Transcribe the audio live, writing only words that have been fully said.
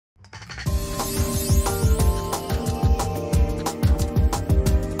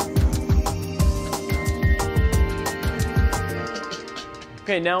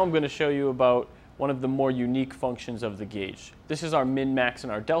Okay, now I'm going to show you about one of the more unique functions of the gauge. This is our min-max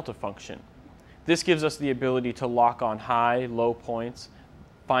and our delta function. This gives us the ability to lock on high, low points,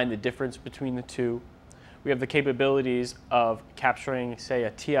 find the difference between the two. We have the capabilities of capturing, say,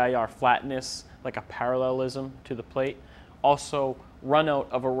 a TIR flatness, like a parallelism to the plate. Also, run out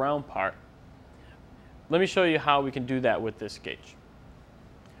of a round part. Let me show you how we can do that with this gauge.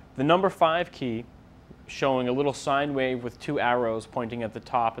 The number 5 key, showing a little sine wave with two arrows pointing at the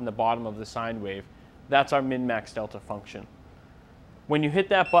top and the bottom of the sine wave, that's our min-max delta function. When you hit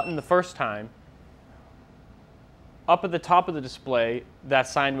that button the first time, up at the top of the display, that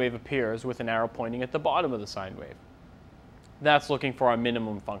sine wave appears with an arrow pointing at the bottom of the sine wave. That's looking for our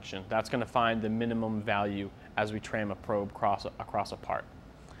minimum function. That's going to find the minimum value as we tram a probe across a part.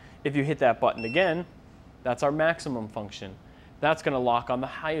 If you hit that button again, that's our maximum function. That's going to lock on the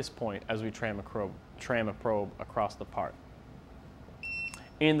highest point as we tram a probe across the part.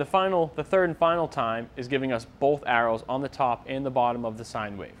 And the third and final time is giving us both arrows on the top and the bottom of the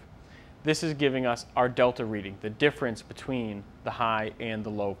sine wave. This is giving us our delta reading, the difference between the high and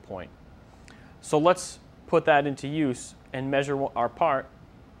the low point. So let's put that into use and measure our part,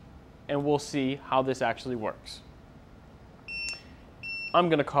 and we'll see how this actually works. I'm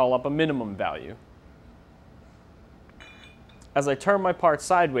going to call up a minimum value. As I turn my part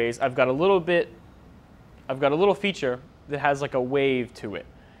sideways, I've got a little feature that has like a wave to it.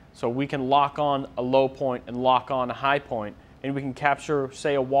 So we can lock on a low point and lock on a high point, and we can capture,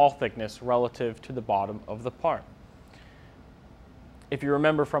 say, a wall thickness relative to the bottom of the part. If you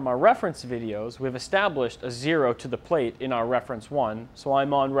remember from our reference videos, we've established a 0 to the plate in our reference 1. So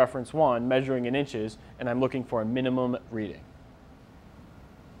I'm on reference 1 measuring in inches, and I'm looking for a minimum reading.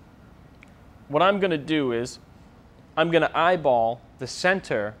 What I'm going to do is I'm going to eyeball the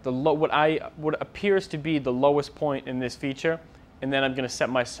center, what appears to be the lowest point in this feature, and then I'm going to set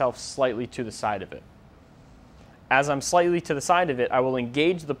myself slightly to the side of it. As I'm slightly to the side of it, I will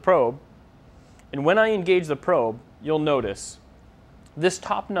engage the probe, and when I engage the probe, you'll notice this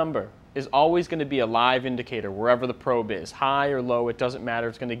top number is always going to be a live indicator wherever the probe is. High or low, it doesn't matter.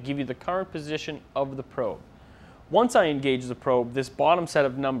 It's going to give you the current position of the probe. Once I engage the probe, this bottom set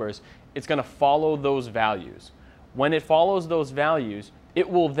of numbers, it's going to follow those values. When it follows those values, it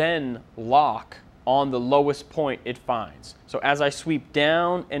will then lock on the lowest point it finds. So as I sweep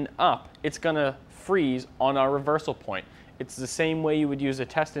down and up, it's going to freeze on our reversal point. It's the same way you would use a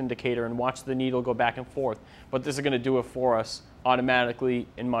test indicator and watch the needle go back and forth, but this is going to do it for us automatically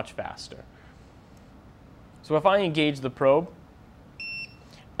and much faster. So if I engage the probe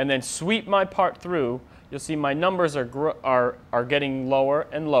and then sweep my part through, you'll see my numbers are getting lower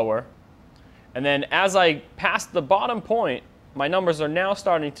and lower. And then as I pass the bottom point, my numbers are now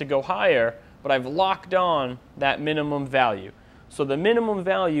starting to go higher, but I've locked on that minimum value. So the minimum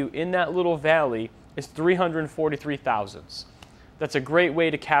value in that little valley is 343 thousandths. That's a great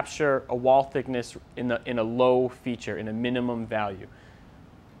way to capture a wall thickness in a low feature, in a minimum value.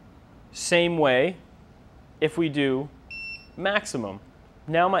 Same way if we do maximum.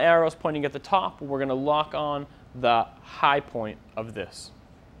 Now my arrow is pointing at the top. We're going to lock on the high point of this.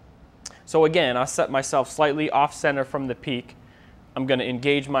 So again, I'll set myself slightly off center from the peak. I'm going to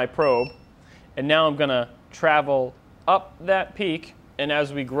engage my probe, and now I'm going to travel up that peak, and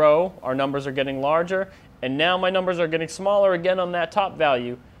as we grow, our numbers are getting larger, and now my numbers are getting smaller again on that top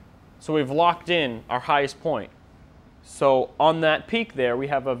value, so we've locked in our highest point. So on that peak there, we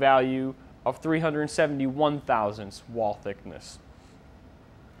have a value of 371 thousandths wall thickness.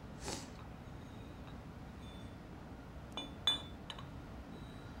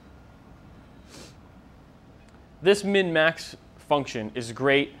 This min-max function is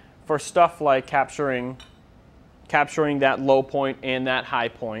great for stuff like capturing that low point and that high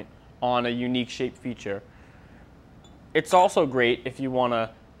point on a unique shape feature. It's also great if you want to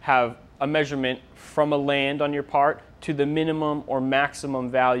have a measurement from a land on your part to the minimum or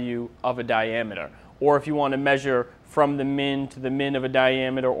maximum value of a diameter, or if you want to measure from the min to the min of a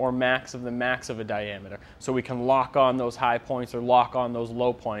diameter or max of the max of a diameter. So we can lock on those high points or lock on those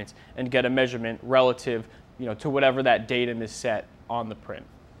low points and get a measurement relative, to whatever that datum is set on the print.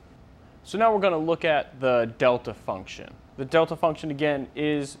 So now we're going to look at the delta function. The delta function, again,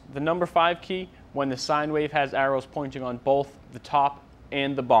 is the number 5 key when the sine wave has arrows pointing on both the top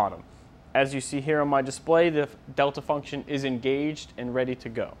and the bottom. As you see here on my display, the delta function is engaged and ready to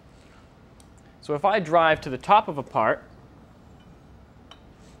go. So if I drive to the top of a part,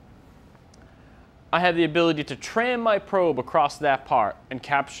 I have the ability to tram my probe across that part and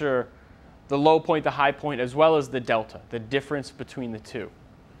capture the low point, the high point, as well as the delta, the difference between the two,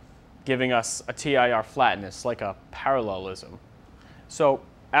 giving us a TIR flatness, like a parallelism. So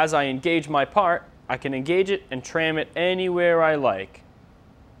as I engage my part, I can engage it and tram it anywhere I like.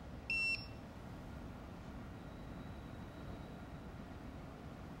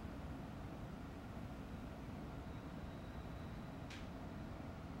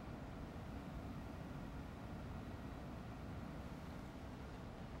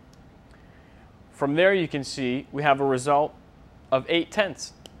 From there you can see we have a result of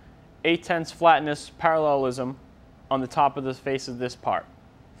 8/10. 8/10 flatness parallelism on the top of the face of this part.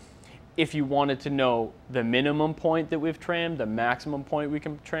 If you wanted to know the minimum point that we've trammed, the maximum point we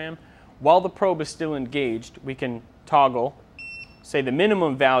can tram, while the probe is still engaged, we can toggle, say the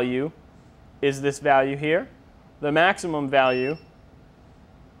minimum value is this value here, the maximum value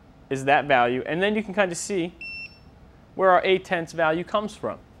is that value, and then you can kind of see where our 8/10 value comes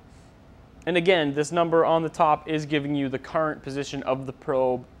from. And again, this number on the top is giving you the current position of the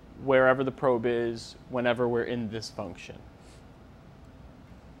probe, wherever the probe is, whenever we're in this function.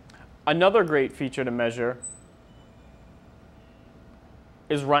 Another great feature to measure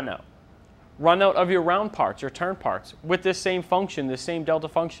is runout. Runout of your round parts, your turn parts. With this same function, this same delta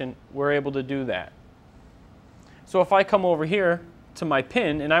function, we're able to do that. So if I come over here to my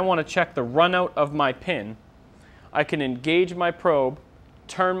pin and I want to check the runout of my pin, I can engage my probe,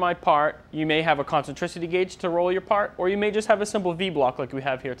 turn my part. You may have a concentricity gauge to roll your part, or you may just have a simple V block like we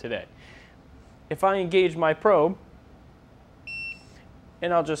have here today. If I engage my probe,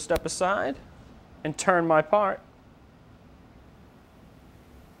 and I'll just step aside and turn my part,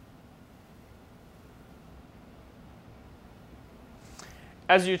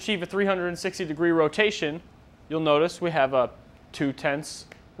 as you achieve a 360-degree rotation, you'll notice we have a 2/10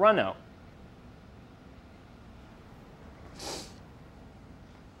 runout.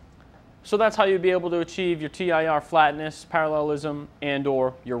 So that's how you'd be able to achieve your TIR flatness, parallelism, and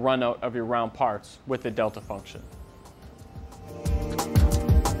or your runout of your round parts with the delta function.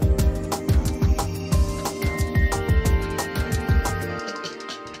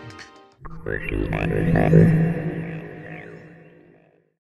 Thank you.